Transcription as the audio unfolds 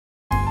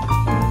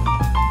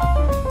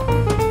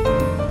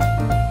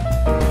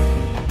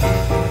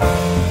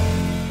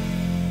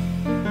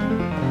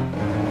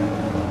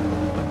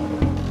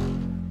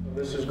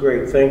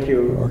great. Thank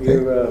you.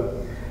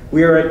 Okay.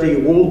 We are at the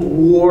World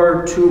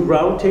War II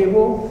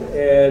Roundtable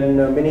in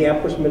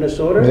Minneapolis,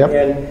 Minnesota, Yep.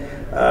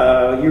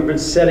 and you've been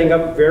setting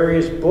up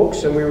various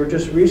books, and we were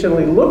just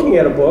recently looking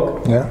at a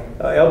book,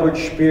 Albert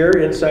Speer,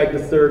 Inside the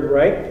Third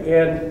Reich,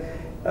 and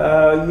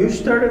you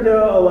started to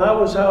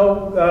allow us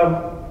how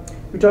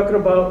you're talking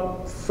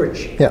about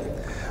Fritzsche. Yeah.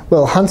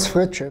 Well, Hans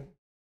Fritzsche.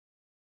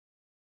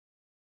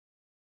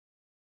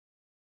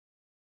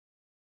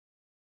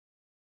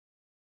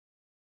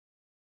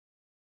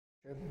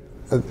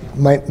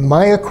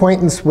 My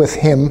acquaintance with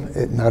him,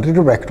 not a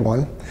direct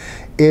one,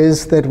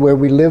 is that where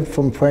we lived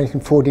from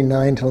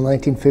 1949 till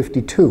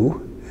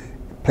 1952,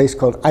 a place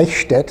called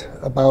Eichstätt,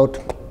 about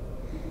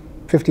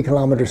 50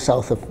 kilometers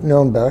south of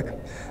Nuremberg,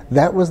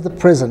 that was the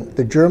prison,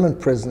 the German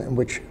prison in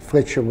which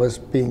Fritzsche was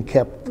being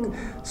kept.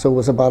 So it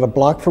was about a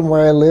block from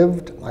where I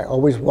lived. I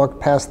always walked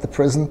past the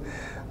prison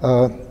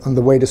on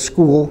the way to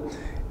school,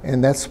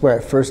 and that's where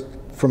I first,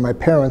 from my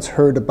parents,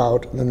 heard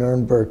about the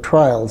Nuremberg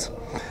trials.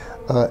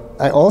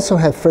 I also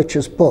have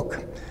Fritzsche's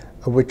book,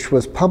 which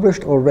was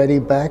published already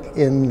back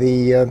in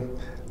the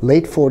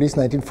late 40s,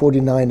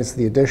 1949 is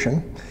the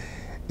edition.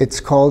 It's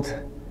called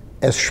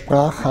Es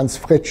sprach Hans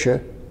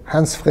Fritzsche,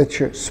 Hans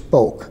Fritzsche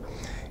spoke.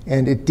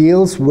 And it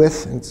deals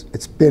with,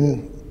 it's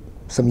been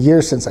some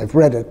years since I've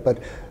read it, but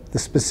the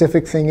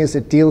specific thing is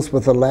it deals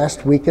with the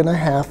last week and a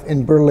half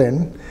in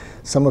Berlin,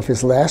 some of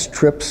his last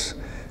trips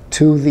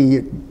to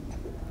the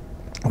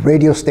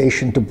radio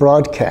station to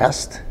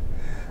broadcast.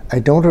 I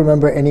don't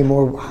remember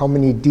anymore how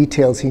many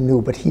details he knew,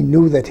 but he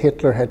knew that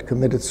Hitler had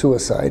committed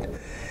suicide.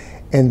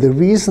 And the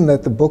reason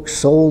that the book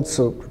sold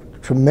so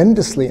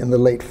tremendously in the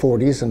late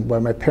 40s, and why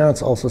my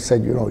parents also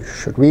said, you know, you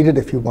should read it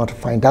if you want to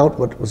find out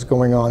what was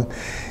going on,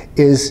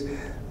 is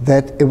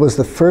that it was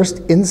the first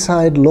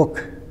inside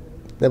look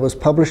that was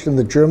published in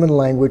the German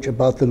language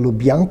about the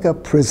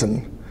Lubyanka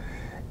prison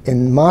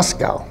in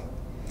Moscow.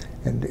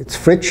 And it's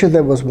Fritzsche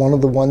that was one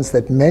of the ones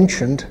that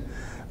mentioned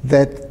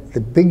that the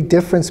big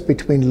difference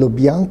between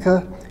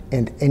Lubyanka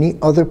and any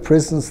other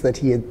prisons that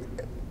he had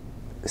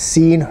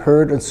seen,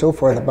 heard, and so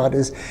forth about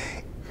is,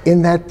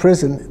 in that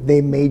prison,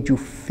 they made you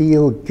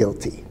feel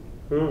guilty.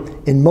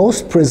 In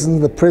most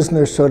prisons, the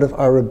prisoners sort of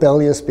are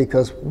rebellious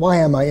because, why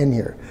am I in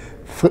here?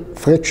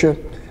 Fritzsche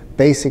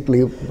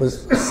basically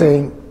was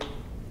saying,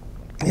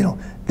 you know,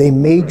 they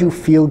made you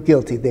feel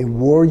guilty. They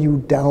wore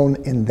you down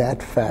in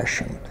that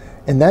fashion.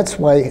 And that's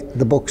why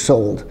the book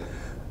sold.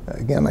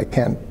 Again, I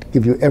can't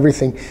give you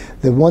everything.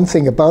 The one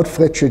thing about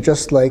Fritzsche,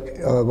 just like,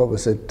 what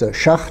was it,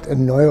 Schacht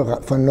and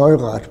von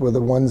Neurath were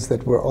the ones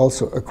that were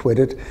also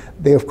acquitted.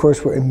 They, of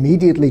course, were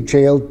immediately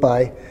jailed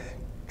by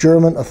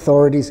German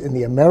authorities in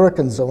the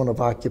American zone of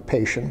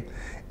occupation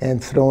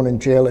and thrown in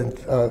jail. And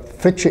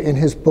Fritzsche, in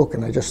his book,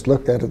 and I just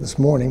looked at it this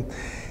morning,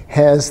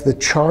 has the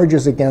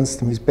charges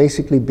against him. He's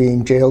basically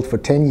being jailed for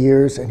 10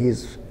 years, and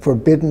he's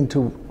forbidden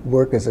to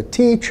work as a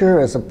teacher,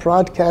 as a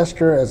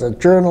broadcaster, as a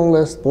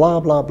journalist, blah,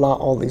 blah, blah,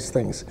 all these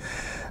things.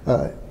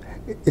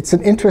 It's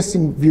an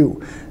interesting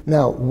view.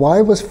 Now,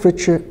 why was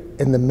Fritzsche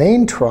in the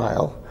main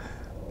trial?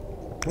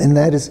 And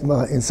that is,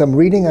 in some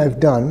reading I've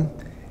done,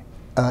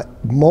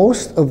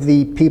 most of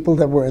the people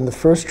that were in the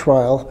first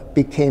trial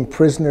became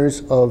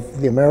prisoners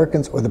of the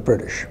Americans or the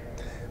British,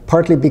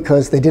 partly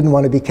because they didn't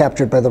want to be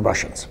captured by the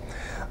Russians.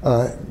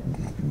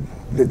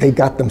 They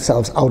got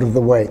themselves out of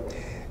the way.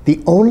 The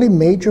only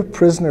major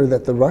prisoner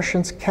that the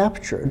Russians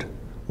captured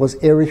was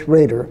Erich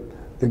Raeder,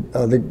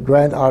 the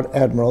Grand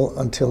Admiral,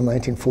 until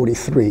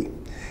 1943.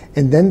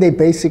 And then they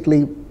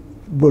basically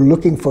were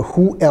looking for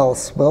who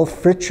else. Well,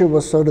 Fritzsche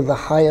was sort of the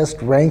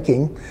highest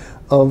ranking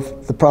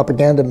of the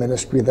propaganda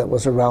ministry that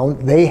was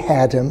around. They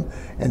had him,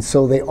 and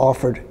so they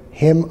offered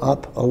him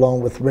up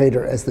along with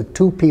Raeder as the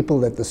two people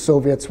that the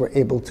Soviets were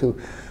able to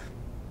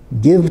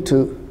give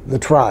to the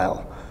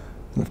trial.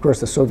 And of course,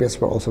 the Soviets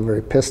were also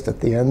very pissed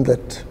at the end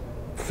that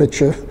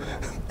Fritzsche,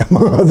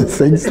 among other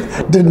things,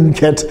 didn't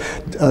get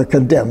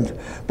condemned.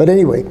 But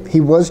anyway, he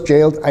was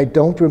jailed. I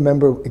don't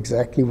remember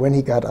exactly when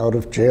he got out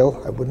of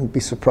jail. I wouldn't be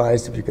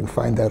surprised if you can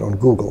find that on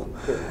Google.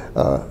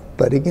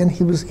 But again,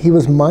 he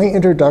was my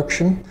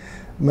introduction.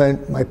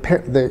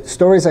 The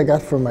stories I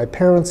got from my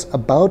parents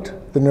about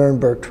the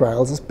Nuremberg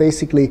trials is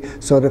basically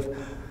sort of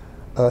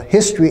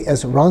history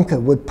as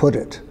Ranke would put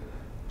it.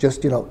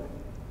 Just, you know,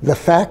 the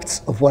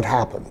facts of what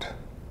happened.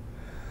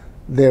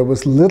 There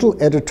was little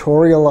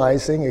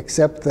editorializing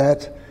except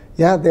that,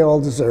 yeah, they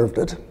all deserved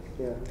it.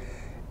 Yeah.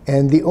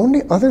 And the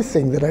only other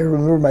thing that I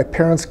remember my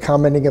parents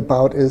commenting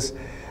about is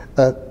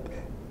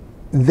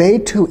they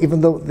too,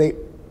 even though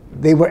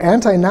they were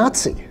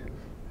anti-Nazi,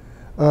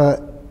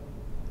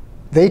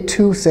 they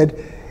too said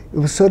it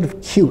was sort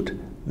of cute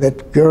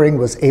that Goering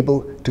was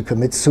able to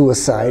commit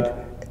suicide,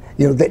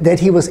 you know, that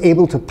he was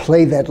able to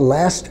play that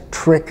last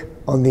trick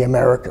on the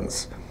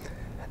Americans.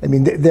 I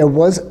mean, there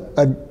was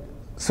a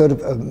sort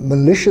of a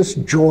malicious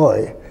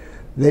joy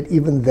that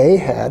even they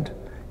had,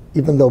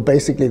 even though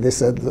basically they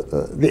said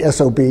the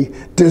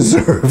SOB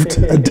deserved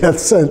a death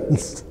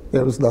sentence.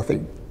 There was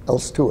nothing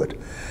else to it.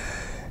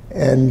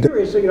 And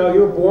curious, you know, you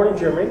were born in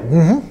Germany.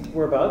 Mm-hmm.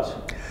 Whereabouts?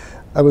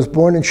 I was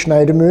born in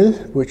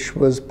Schneidemühl, which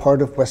was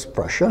part of West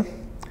Prussia.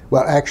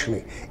 Well,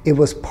 actually, it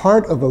was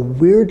part of a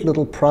weird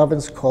little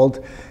province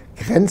called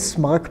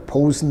Grenzmark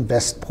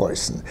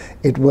Posen-Westpreußen.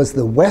 It was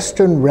the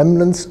western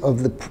remnants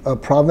of the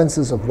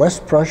provinces of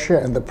West Prussia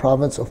and the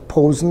province of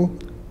Poznan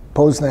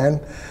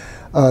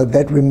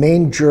that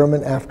remained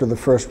German after the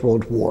First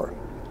World War.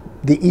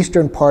 The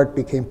eastern part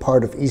became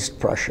part of East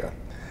Prussia.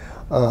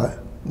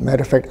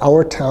 Matter of fact,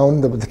 our town,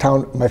 the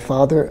town my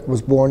father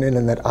was born in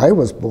and that I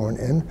was born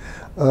in,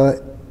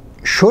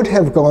 should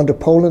have gone to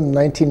Poland in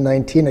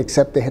 1919,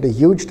 except they had a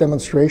huge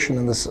demonstration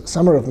in the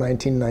summer of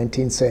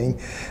 1919 saying,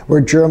 we're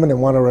German and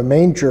want to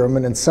remain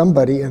German, and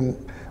somebody in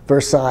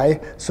Versailles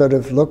sort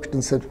of looked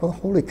and said, well,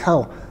 holy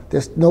cow,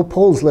 there's no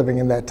Poles living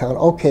in that town.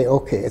 Okay,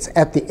 it's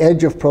at the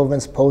edge of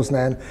Province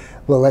Poznan,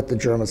 we'll let the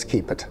Germans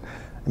keep it.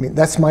 I mean,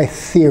 that's my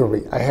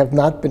theory. I have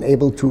not been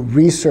able to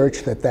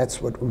research that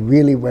that's what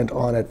really went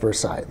on at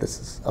Versailles. This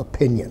is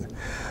opinion.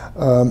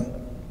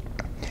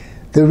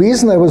 The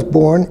reason I was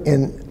born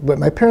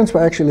my parents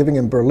were actually living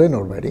in Berlin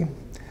already,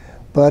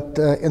 but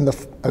I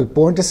was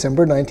born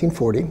December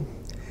 1940,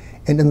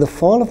 and in the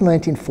fall of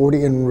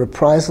 1940, in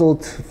reprisal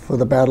for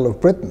the Battle of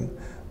Britain,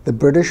 the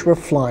British were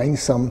flying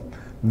some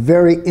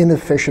very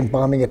inefficient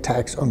bombing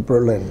attacks on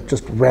Berlin,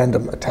 just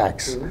random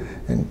attacks.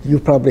 Mm-hmm. And you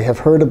probably have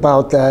heard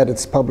about that.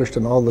 It's published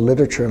in all the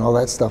literature and all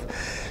that stuff.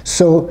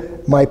 So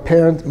my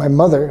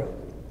mother,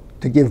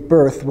 to give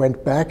birth,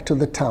 went back to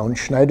the town,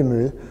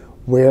 Schneidemühl,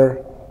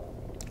 where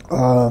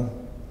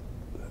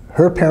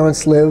her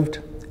parents lived,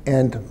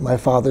 and my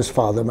father's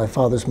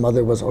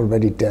mother was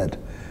already dead.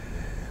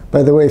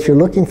 By the way, if you're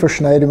looking for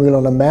Schneidemühl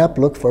on a map,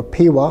 look for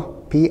Piła,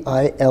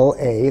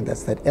 P-I-L-A,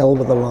 that's that L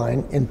with a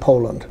line, in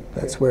Poland.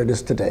 That's where it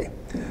is today.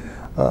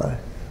 By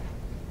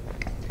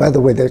the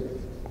way,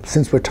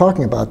 since we're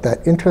talking about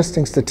that,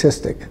 interesting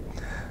statistic.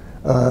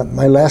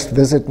 My last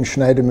visit in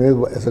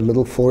Schneidemühl as a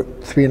little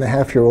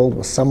 3.5-year-old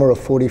was summer of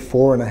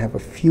 '44, and I have a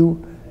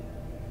few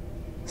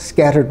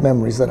scattered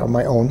memories that are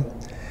my own.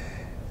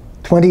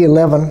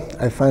 2011,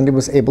 I finally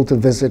was able to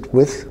visit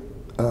with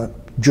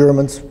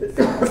Germans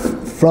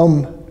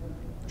from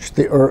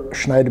the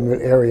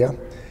Schneidemühl area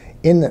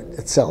in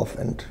itself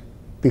and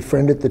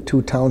befriended the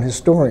two town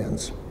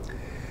historians.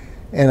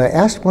 And I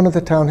asked one of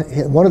the town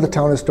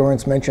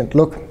historians mentioned,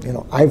 look,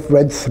 I've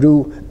read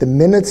through the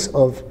minutes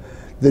of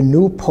the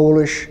new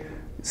Polish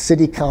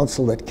city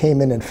council that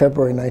came in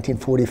February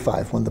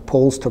 1945 when the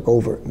Poles took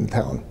over in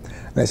town.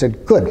 And I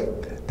said,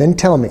 good. Then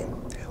tell me,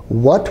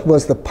 what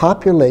was the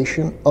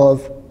population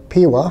of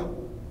Piła,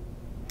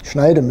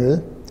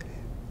 Schneidemühl,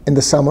 in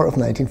the summer of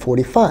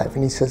 1945?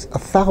 And he says,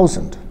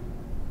 1,000.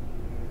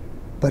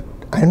 But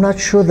I'm not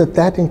sure that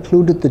that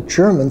included the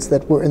Germans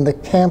that were in the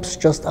camps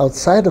just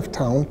outside of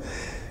town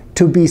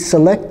to be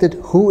selected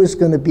who is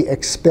going to be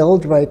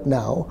expelled right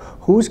now,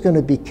 who's going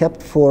to be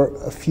kept for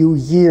a few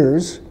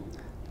years,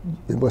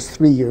 it was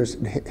 3 years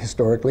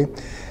historically,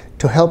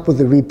 to help with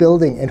the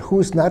rebuilding, and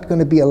who's not going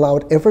to be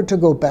allowed ever to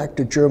go back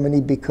to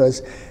Germany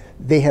because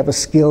they have a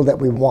skill that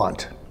we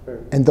want.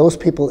 And those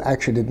people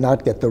actually did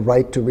not get the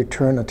right to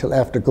return until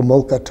after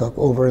Gomulka took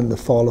over in the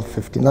fall of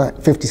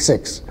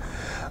 56.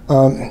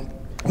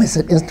 I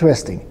said,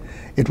 interesting.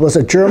 It was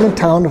a German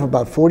town of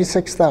about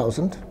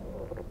 46,000.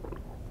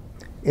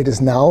 It is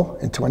now,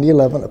 in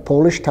 2011, a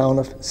Polish town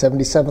of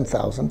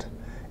 77,000.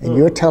 And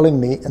you're telling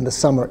me in the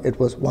summer it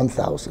was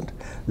 1,000.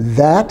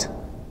 That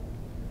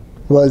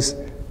was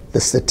the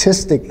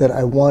statistic that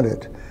I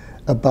wanted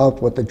about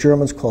what the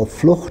Germans call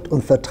Flucht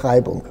und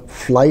Vertreibung,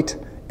 flight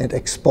and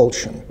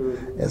expulsion.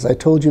 As I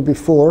told you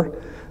before,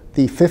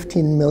 the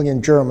 15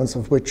 million Germans,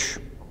 of which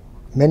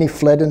many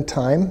fled in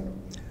time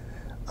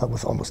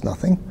with almost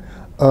nothing,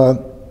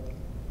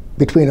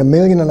 between 1.5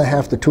 million to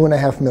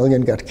 2.5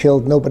 million got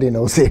killed. Nobody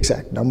knows the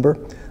exact number.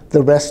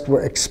 The rest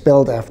were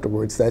expelled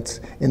afterwards. That's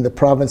in the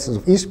provinces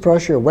of East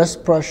Prussia,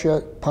 West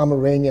Prussia,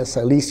 Pomerania,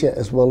 Silesia,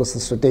 as well as the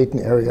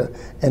Sudeten area.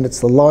 And it's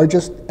the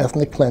largest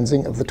ethnic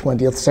cleansing of the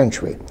 20th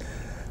century.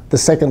 The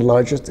second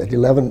largest, at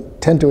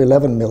 10 to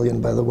 11 million,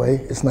 by the way,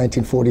 is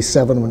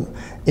 1947 when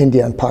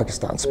India and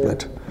Pakistan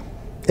split.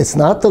 It's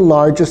not the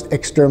largest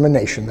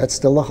extermination. That's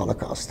still the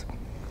Holocaust.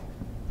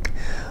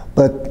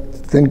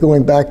 But then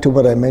going back to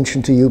what I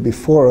mentioned to you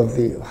before of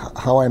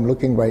how I'm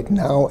looking right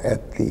now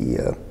at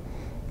the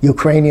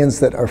Ukrainians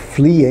that are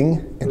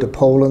fleeing into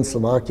Poland,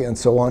 Slovakia, and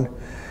so on,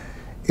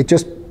 it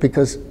just,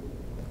 because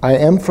I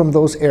am from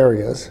those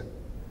areas,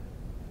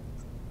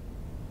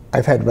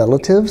 I've had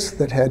relatives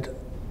that had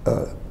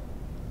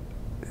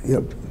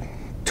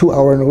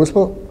 2-hour notice.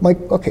 Well,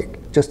 okay,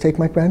 just take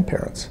my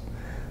grandparents.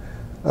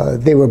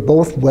 They were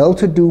both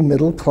well-to-do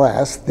middle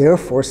class,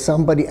 therefore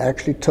somebody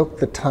actually took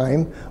the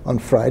time on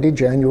Friday,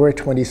 January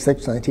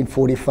 26,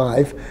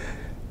 1945,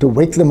 to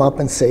wake them up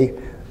and say,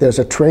 there's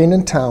a train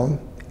in town,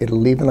 it'll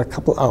leave in a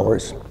couple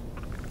hours,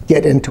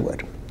 get into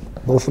it.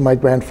 Both of my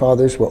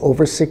grandfathers were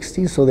over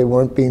 60, so they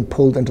weren't being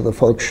pulled into the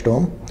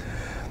Volkssturm.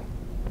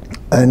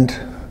 And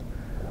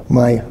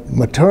my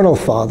maternal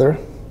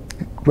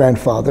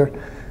grandfather,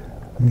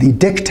 the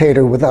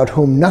dictator without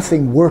whom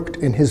nothing worked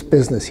in his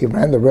business. He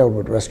ran the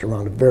railroad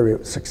restaurant, a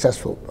very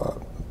successful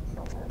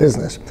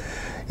business,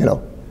 you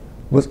know,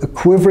 was a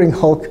quivering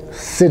hulk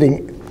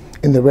sitting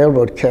in the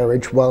railroad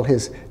carriage while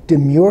his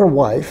demure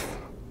wife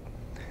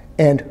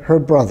and her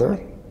brother,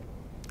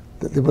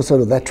 there was sort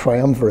of that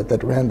triumvirate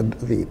that ran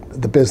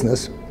the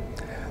business,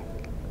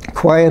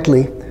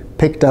 quietly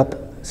picked up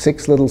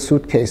 6 little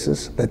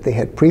suitcases that they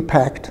had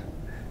pre-packed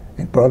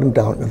and brought them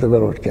down to the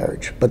railroad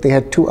carriage. But they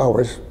had 2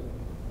 hours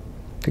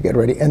to get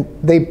ready, and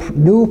they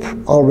knew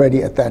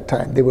already at that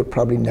time they would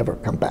probably never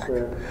come back.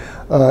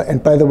 Yeah.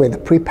 And by the way, the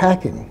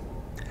pre-packing,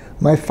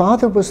 my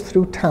father was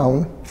through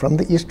town from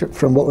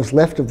what was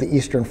left of the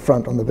Eastern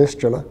Front on the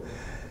Vistula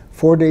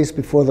 4 days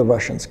before the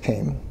Russians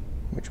came,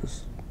 which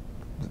was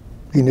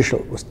the initial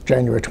was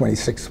January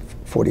 26,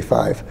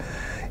 45,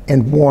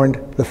 and warned,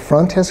 the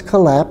front has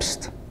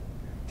collapsed,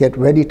 get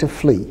ready to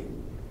flee.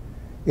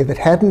 If it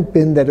hadn't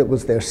been that it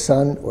was their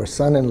son or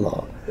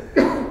son-in-law,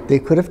 they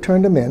could have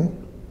turned him in,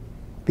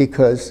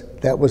 because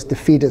that was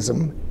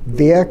defeatism,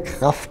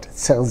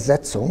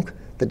 Wehrkraftzersetzung,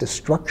 the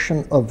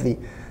destruction of the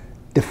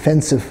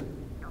defensive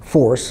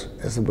force,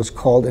 as it was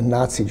called in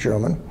Nazi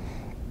German.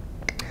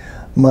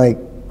 My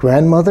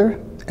grandmother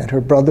and her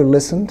brother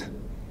listened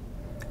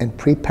and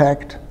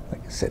pre-packed,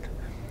 like I said,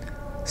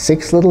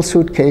 6 little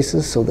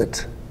suitcases, so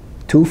that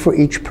 2 for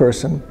each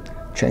person,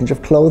 change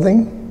of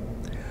clothing,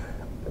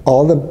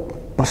 all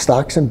the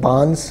stocks and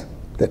bonds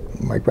that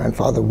my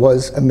grandfather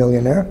was a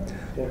millionaire,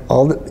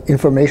 all the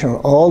information on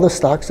all the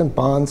stocks and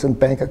bonds and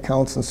bank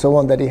accounts and so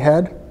on that he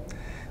had,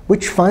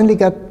 which finally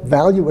got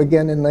value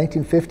again in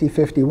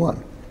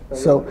 1950-51.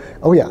 So,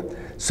 oh yeah.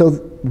 So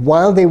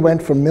while they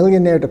went from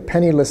millionaire to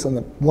penniless in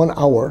 1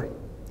 hour,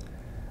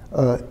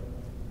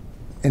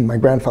 and my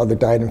grandfather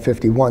died in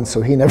 51,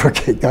 so he never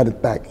got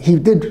it back. He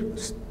did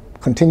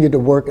continue to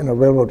work in a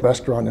railroad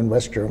restaurant in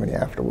West Germany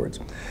afterwards.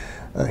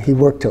 He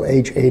worked till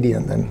age 80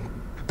 and then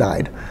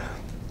died.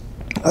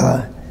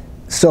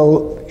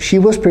 So she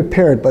was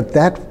prepared, but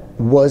that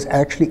was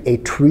actually a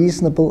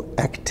treasonable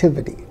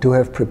activity to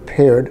have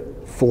prepared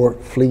for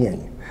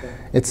fleeing.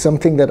 It's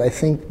something that I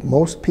think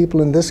most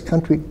people in this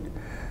country,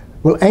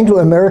 well,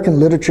 Anglo-American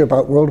literature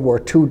about World War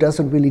II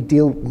doesn't really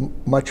deal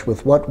much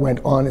with what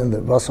went on in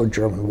the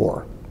Russo-German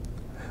War,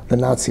 the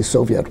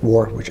Nazi-Soviet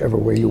War, whichever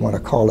way you want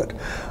to call it.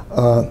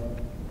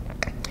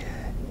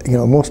 You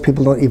know, most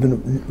people don't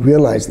even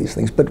realize these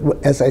things. But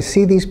as I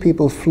see these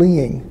people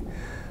fleeing,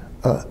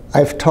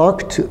 I've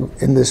talked to,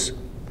 in this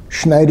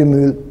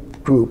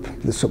Schneidemühl group,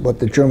 this, what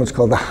the Germans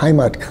call the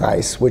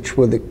Heimatkreis, which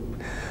were the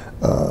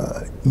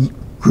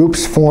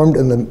groups formed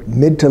in the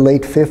mid to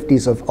late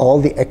 50s of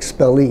all the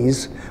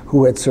expellees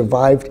who had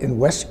survived in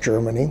West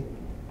Germany.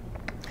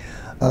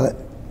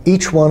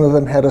 Each one of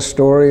them had a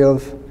story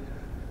of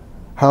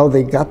how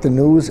they got the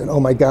news, and oh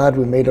my God,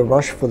 we made a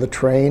rush for the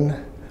train.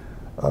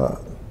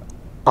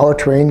 Our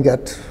train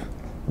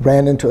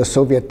ran into a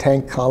Soviet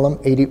tank column.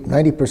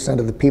 90%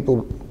 of the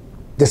people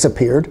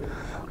disappeared.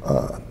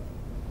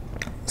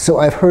 So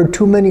I've heard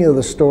too many of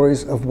the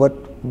stories of what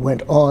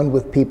went on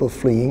with people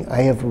fleeing.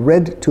 I have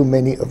read too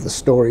many of the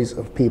stories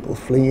of people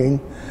fleeing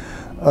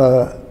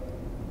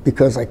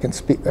because I can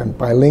speak, I'm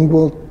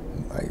bilingual,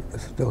 I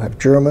still have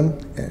German,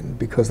 and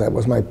because that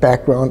was my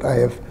background,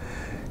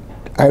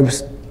 I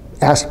was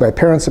asked my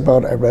parents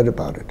about it, I read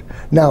about it.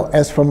 Now,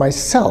 as for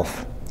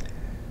myself,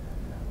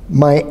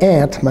 my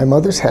aunt, my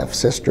mother's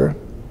half-sister,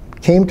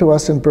 came to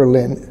us in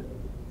Berlin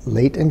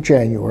late in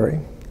January.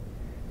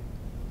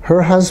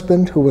 Her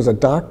husband, who was a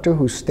doctor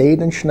who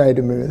stayed in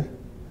Schneidemühl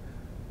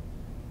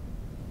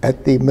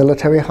at the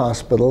military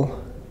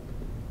hospital,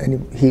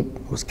 and he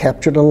was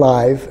captured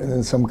alive, and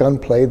in some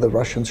gunplay, the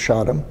Russians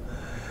shot him.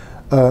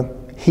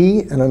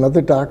 He and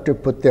another doctor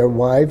put their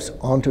wives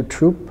onto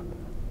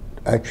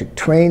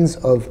trains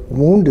of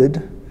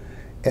wounded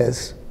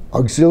as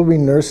auxiliary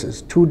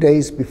nurses 2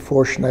 days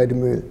before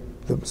Schneidemühl.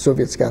 The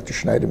Soviets got to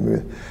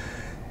Schneidemühl.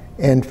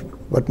 And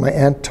what my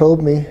aunt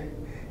told me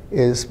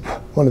is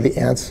one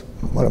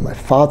of my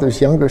father's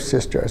younger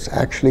sisters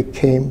actually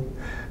came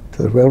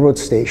to the railroad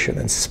station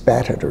and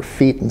spat at her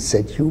feet and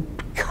said, "You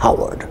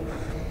coward."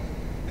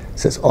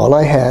 Says, "All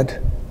I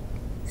had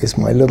is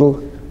my little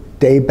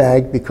day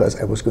bag because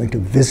I was going to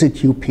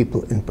visit you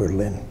people in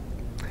Berlin."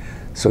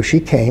 So she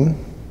came,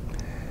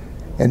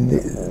 and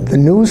the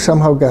news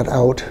somehow got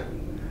out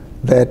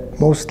that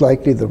most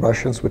likely the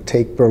Russians would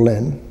take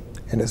Berlin.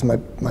 And as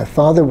my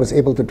father was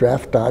able to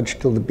draft dodge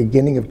till the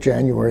beginning of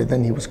January,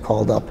 then he was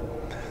called up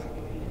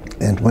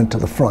and went to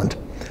the front.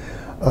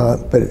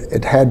 But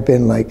it had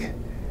been like,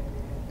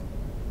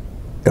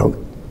 you know,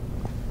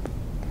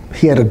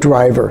 he had a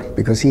driver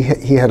because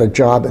he had a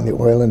job in the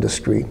oil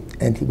industry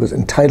and he was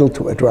entitled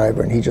to a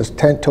driver, and he just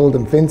told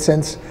him,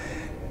 "Vincenz,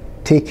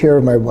 take care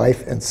of my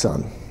wife and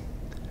son."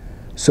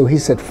 So he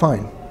said,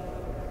 "Fine."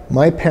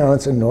 My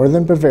parents in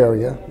northern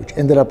Bavaria, which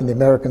ended up in the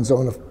American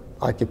zone of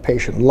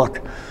occupation, luck,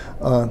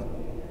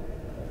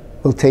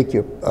 will take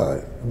your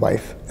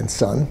wife and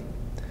son.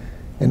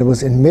 And it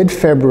was in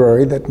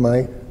mid-February that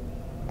my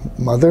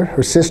mother,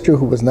 her sister,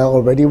 who was now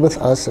already with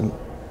us and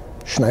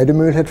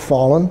Schneidermühl had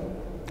fallen,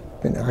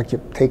 been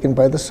taken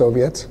by the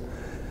Soviets.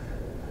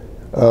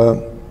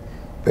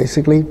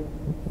 Basically,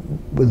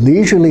 we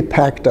leisurely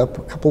packed up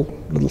a couple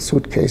little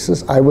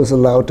suitcases. I was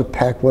allowed to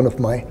pack one of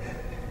my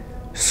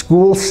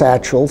school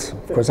satchels.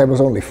 Of course, I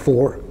was only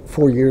 4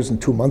 years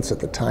and 2 months at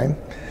the time,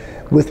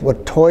 with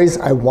what toys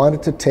I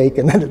wanted to take,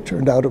 and then it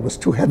turned out it was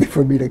too heavy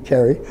for me to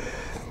carry.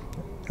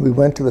 We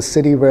went to the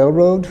city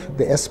railroad,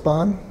 the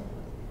S-Bahn,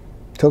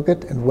 took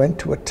it and went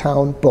to a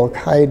town,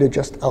 Borgheide,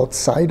 just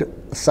outside,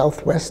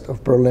 southwest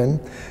of Berlin,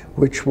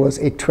 which was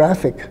a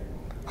traffic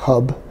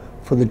hub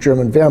for the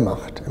German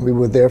Wehrmacht. And we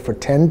were there for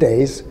 10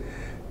 days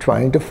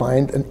trying to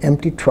find an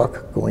empty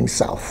truck going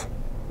south,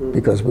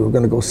 because we were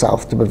going to go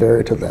south to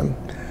Bavaria to them.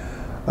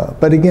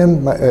 But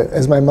again,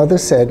 as my mother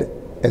said,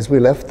 as we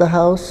left the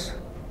house,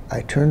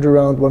 I turned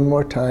around one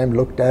more time,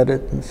 looked at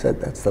it, and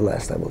said, that's the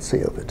last I will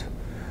see of it.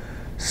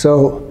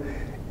 So,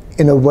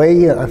 in a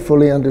way, I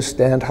fully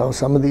understand how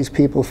some of these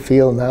people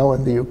feel now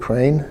in the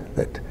Ukraine,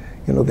 that,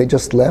 you know, they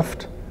just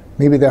left.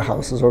 Maybe their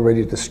house is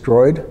already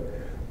destroyed.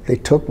 They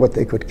took what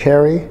they could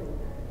carry.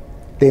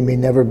 They may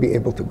never be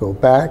able to go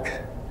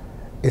back.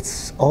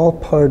 It's all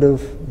part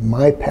of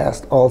my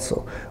past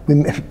also.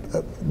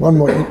 One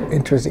more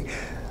interesting.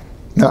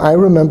 Now, I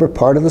remember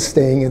part of the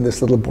staying in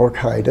this little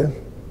Borgheide.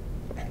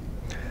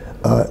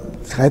 I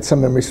had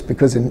some memories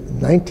because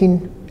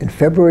in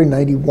February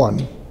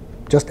 '91,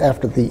 just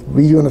after the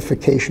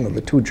reunification of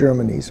the two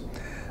Germanys,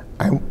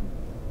 I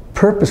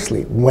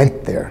purposely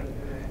went there.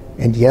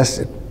 And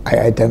yes, I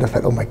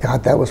identified, oh my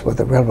God, that was where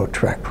the railroad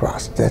track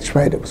crossed. That's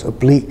right, it was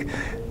oblique.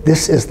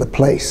 This is the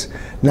place.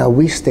 Now,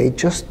 we stayed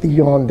just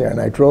beyond there, and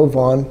I drove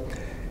on,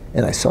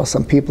 and I saw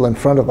some people in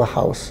front of a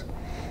house.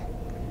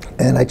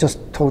 And I just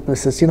told them, I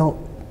says, you know,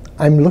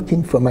 I'm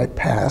looking for my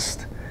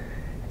past.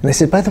 And I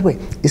said, by the way,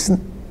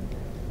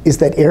 is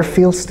that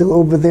airfield still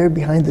over there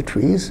behind the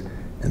trees?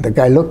 And the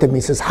guy looked at me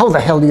and says, how the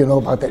hell do you know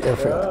about that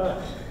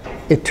airfield?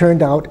 It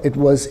turned out it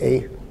was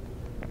a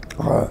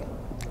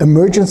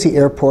emergency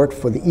airport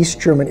for the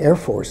East German Air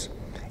Force,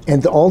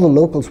 and all the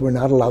locals were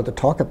not allowed to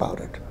talk about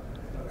it.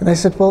 And I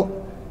said, well,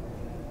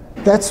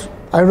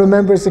 I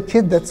remember as a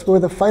kid, that's where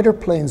the fighter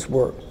planes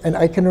were, and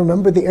I can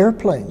remember the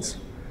airplanes.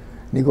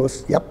 And he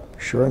goes, yep,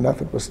 sure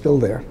enough, it was still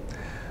there.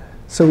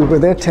 So we were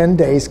there 10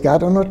 days,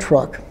 got on a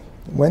truck,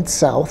 went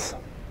south.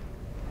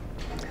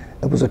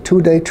 It was a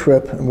 2-day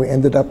trip, and we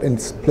ended up in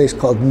a place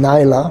called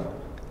Naila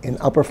in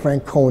Upper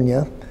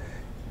Franconia,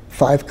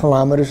 5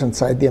 kilometers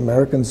inside the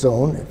American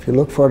zone. If you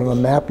look for it on a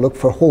map, look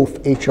for Hof,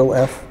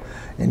 H-O-F,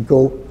 and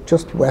go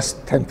just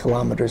west 10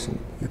 kilometers, and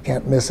you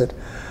can't miss it.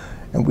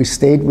 And we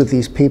stayed with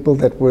these people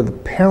that were the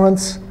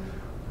parents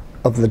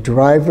of the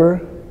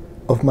driver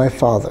of my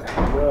father.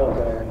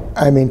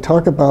 I mean,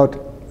 talk about,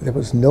 there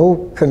was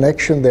no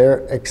connection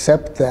there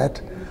except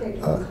that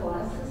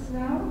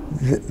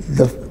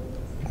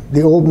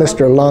the old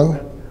Mr. Lung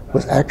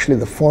was actually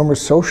the former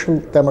Social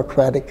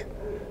Democratic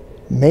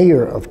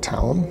mayor of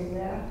town.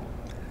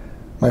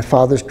 My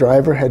father's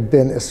driver had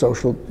been a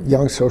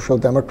young social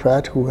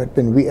democrat who had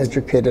been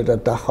re-educated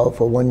at Dachau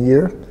for 1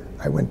 year.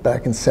 I went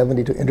back in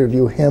 '70 to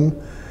interview him,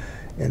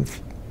 and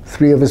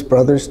 3 of his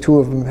brothers, 2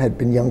 of them had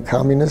been young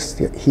communists.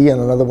 He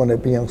and another one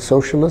had been young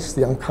socialists.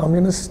 The young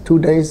communists, 2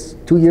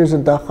 years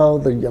in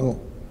Dachau. The young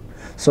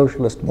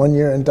socialist, 1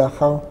 year in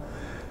Dachau.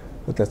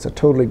 But that's a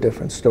totally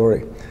different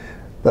story.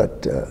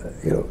 But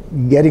you know,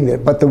 getting there.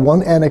 But the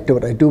one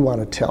anecdote I do want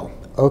to tell.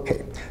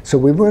 Okay, so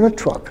we were in a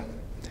truck,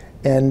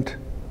 and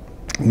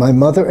my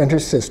mother and her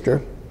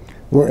sister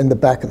were in the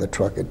back of the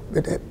truck.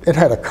 It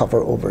had a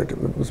cover over it.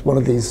 It was one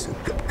of these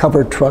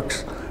covered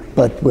trucks,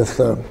 but with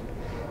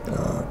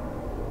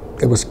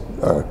it was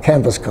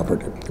canvas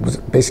covered. It was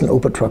basically an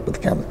open truck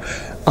with canvas.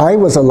 I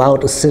was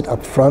allowed to sit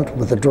up front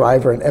with the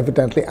driver, and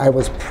evidently I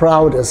was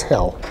proud as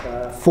hell.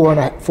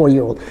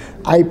 4-year-old.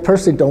 I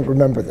personally don't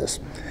remember this.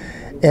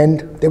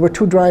 And there were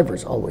 2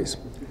 drivers always.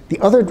 The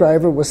other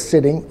driver was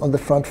sitting on the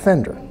front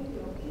fender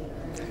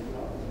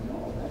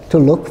to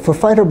look for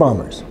fighter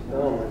bombers.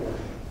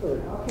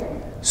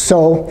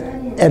 So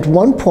at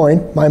one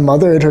point, my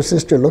mother and her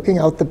sister, looking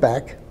out the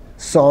back,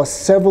 saw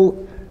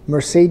several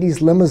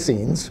Mercedes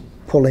limousines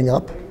pulling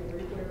up,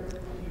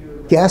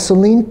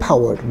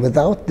 gasoline-powered,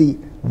 without the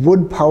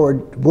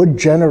wood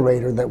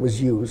generator that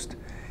was used.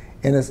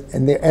 And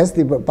as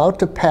they were about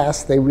to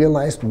pass, they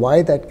realized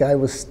why that guy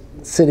was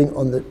sitting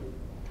on the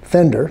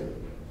fender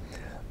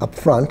up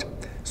front,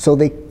 so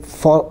they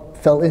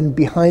fell in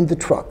behind the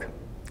truck.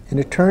 And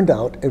it turned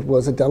out it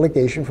was a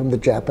delegation from the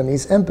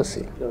Japanese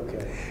embassy.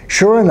 Okay.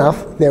 Sure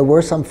enough, there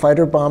were some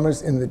fighter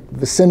bombers in the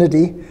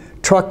vicinity.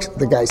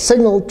 The guy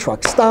signaled,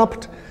 truck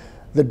stopped,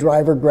 the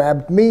driver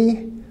grabbed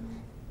me.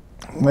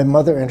 My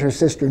mother and her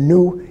sister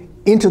knew,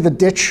 into the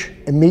ditch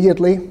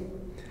immediately,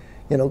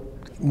 you know,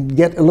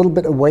 get a little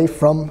bit away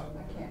from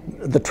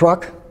the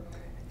truck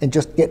and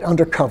just get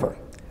under cover.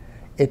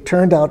 It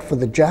turned out for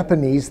the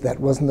Japanese that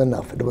wasn't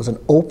enough. It was an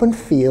open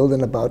field,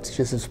 and about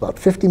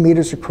 50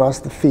 meters across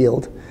the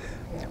field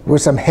were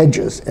some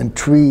hedges and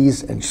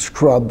trees and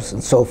shrubs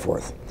and so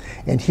forth.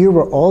 And here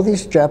were all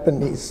these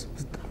Japanese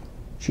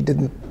She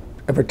didn't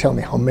ever tell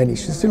me how many.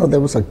 She said, you know,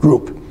 there was a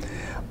group,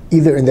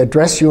 either in their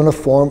dress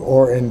uniform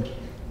or in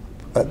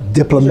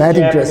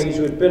diplomatic dress. Japanese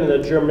who had been in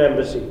the German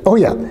embassy. Oh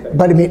yeah,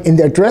 but I mean in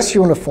their dress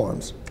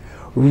uniforms,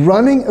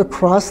 running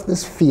across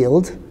this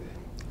field,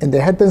 and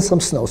there had been some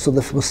snow, so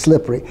this was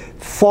slippery,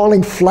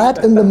 falling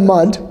flat in the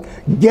mud,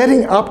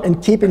 getting up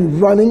and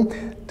keeping running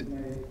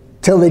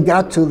till they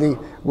got to the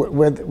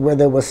where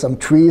there was some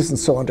trees and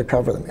so on to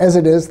cover them. As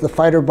it is, the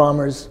fighter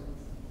bombers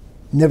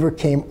never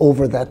came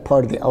over that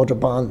part of the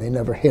Autobahn. They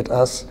never hit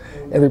us.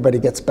 Everybody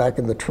gets back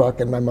in the truck,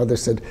 and my mother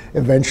said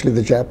eventually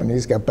the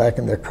Japanese got back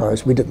in their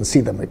cars. We didn't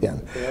see them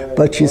again.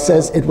 But she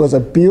says it was a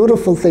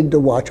beautiful thing to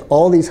watch.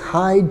 All these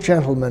high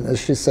gentlemen, as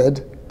she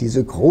said,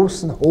 diese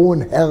großen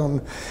hohen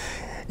Herren,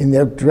 in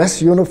their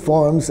dress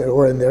uniforms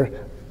or in their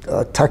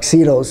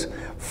tuxedos,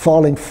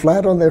 falling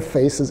flat on their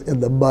faces in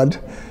the mud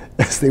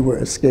as they were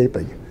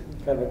escaping.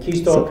 Kind of a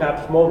Keystone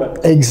Cops moment.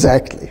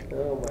 Exactly.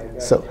 Oh my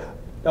God. So,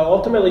 now,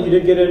 ultimately, you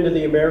did get into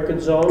the American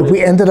zone?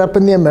 We ended up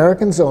in the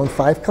American zone,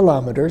 5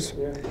 kilometers,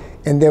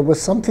 and there was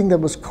something that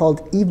was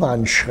called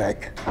Ivan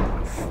Schreck,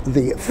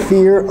 the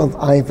fear of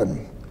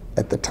Ivan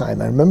at the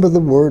time. I remember the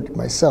word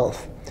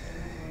myself.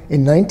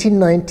 In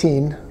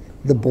 1919,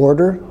 the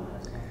border,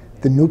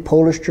 the new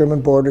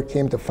Polish-German border,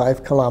 came to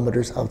 5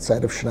 kilometers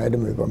outside of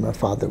Schneidermühl, where my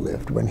father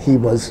lived, when he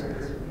was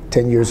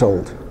 10 years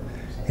old.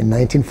 In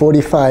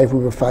 1945,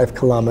 we were 5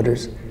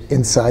 kilometers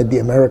inside the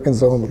American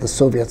zone with the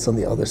Soviets on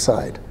the other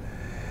side.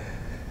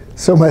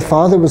 So my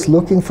father was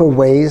looking for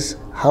ways,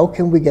 how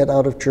can we get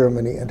out of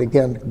Germany? And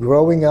again,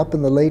 growing up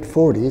in the late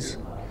 40s,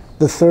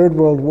 the Third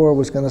World War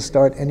was going to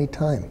start any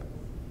time.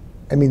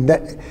 I mean,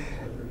 that,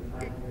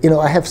 you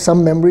know, I have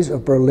some memories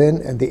of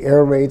Berlin and the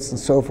air raids and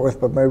so forth,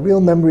 but my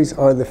real memories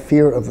are the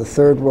fear of the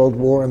Third World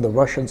War and the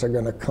Russians are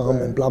going to come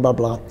and blah, blah,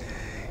 blah.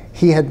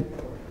 He had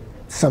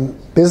some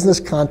business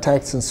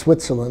contacts in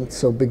Switzerland,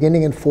 so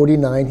beginning in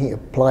 '49, he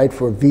applied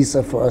for a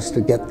visa for us to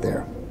get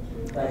there.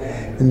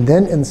 And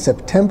then in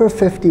September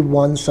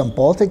 '51, some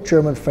Baltic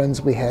German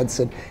friends we had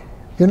said,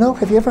 you know,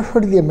 have you ever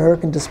heard of the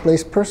American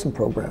Displaced Person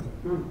Program?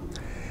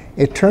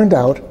 It turned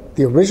out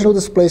the original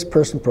Displaced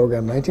Person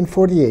Program,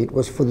 1948,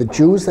 was for the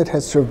Jews that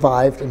had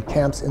survived in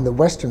camps in the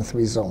Western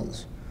 3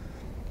 zones.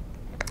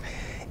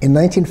 In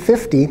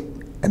 1950,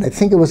 and I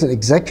think it was an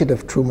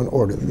executive Truman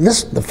order,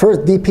 the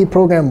first DP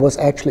program was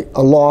actually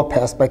a law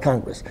passed by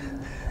Congress.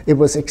 It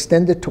was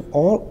extended to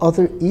all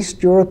other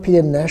East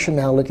European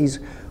nationalities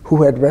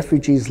who had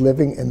refugees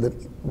living in the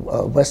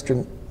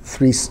Western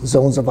 3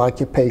 zones of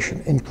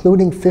occupation,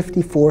 including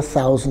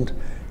 54,000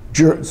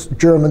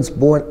 Germans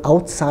born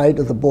outside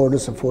of the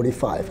borders of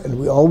 45, and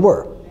we all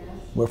were.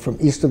 We're from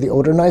east of the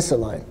Oder-Neisse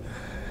line.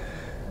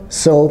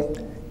 So,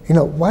 you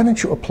know, why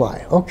don't you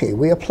apply? Okay,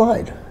 we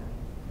applied.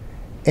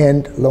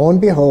 And lo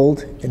and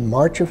behold, in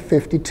March of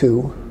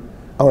 '52,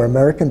 our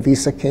American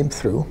visa came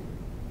through.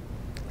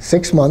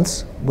 6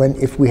 months, when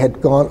if we had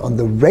gone on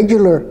the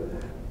regular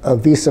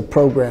visa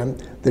program,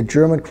 the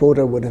German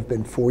quota would have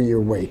been 4-year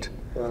wait.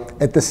 Wow.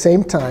 At the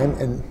same time,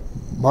 in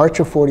March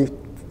of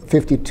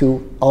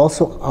 '52,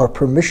 also our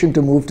permission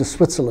to move to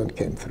Switzerland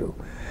came through.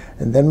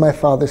 And then my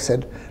father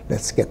said,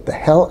 let's get the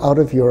hell out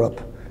of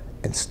Europe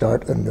and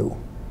start anew.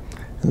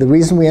 And the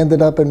reason we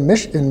ended up in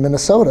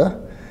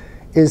Minnesota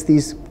is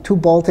these 2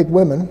 Baltic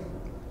women,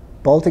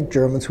 Baltic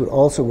Germans who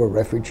also were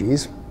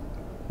refugees.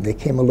 They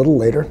came a little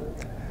later.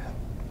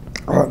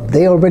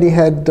 They already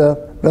had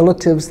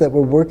relatives that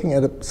were working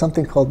at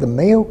something called the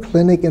Mayo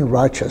Clinic in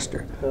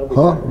Rochester.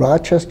 Huh?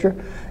 Rochester?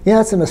 Yeah,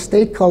 it's in a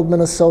state called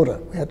Minnesota.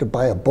 We had to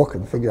buy a book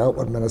and figure out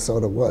what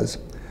Minnesota was.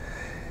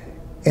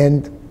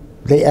 And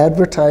they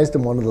advertised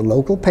in one of the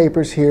local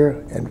papers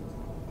here, and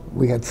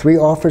we had 3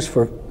 offers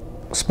for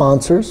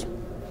sponsors.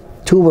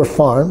 2 were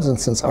farms, and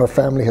since our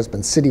family has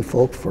been city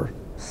folk for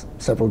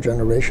several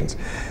generations,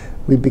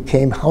 we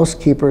became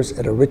housekeepers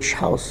at a rich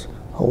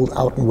household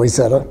out in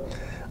Wayzata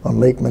on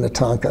Lake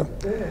Minnetonka.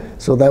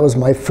 So that was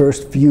my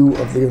first view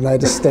of the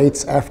United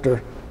States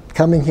after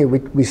coming here.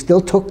 We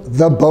still took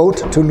the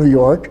boat to New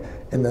York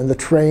and then the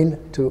train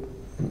to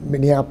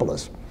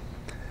Minneapolis.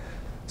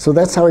 So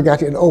that's how I got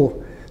here. And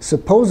oh,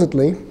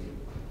 supposedly,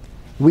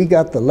 we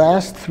got the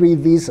last 3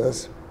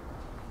 visas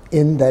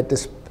in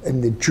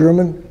the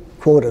German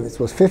quota. This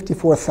was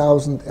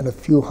 54,000 and a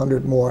few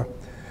hundred more,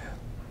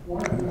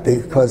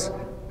 because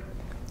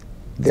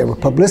there were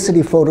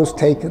publicity photos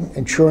taken,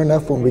 and sure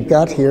enough, when we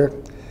got here,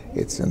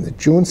 it's in the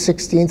June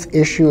 16th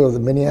issue of the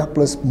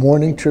Minneapolis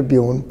Morning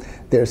Tribune.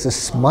 There's a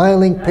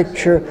smiling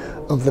picture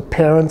of the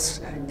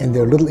parents and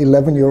their little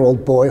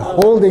 11-year-old boy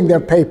holding their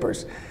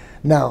papers.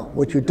 Now,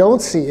 what you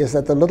don't see is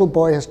that the little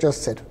boy has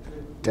just said,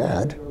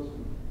 Dad,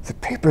 the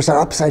papers are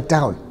upside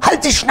down.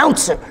 Halt die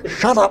Schnauze!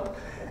 Shut up!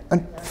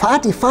 And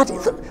Vati,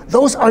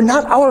 those are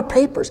not our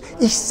papers.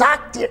 Ich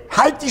sag dir,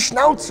 halt die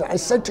Schnauze. I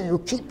said to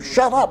you,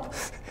 shut up.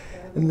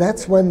 And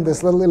that's when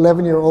this little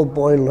 11-year-old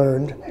boy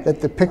learned that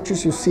the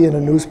pictures you see in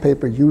a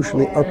newspaper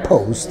usually are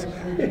posed.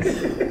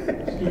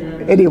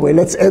 Anyway,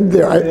 let's end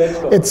there.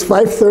 It's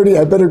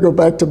 5:30. I better go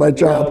back to my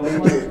job.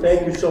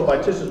 Thank you so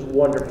much. This is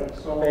wonderful.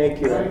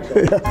 Thank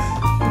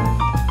you.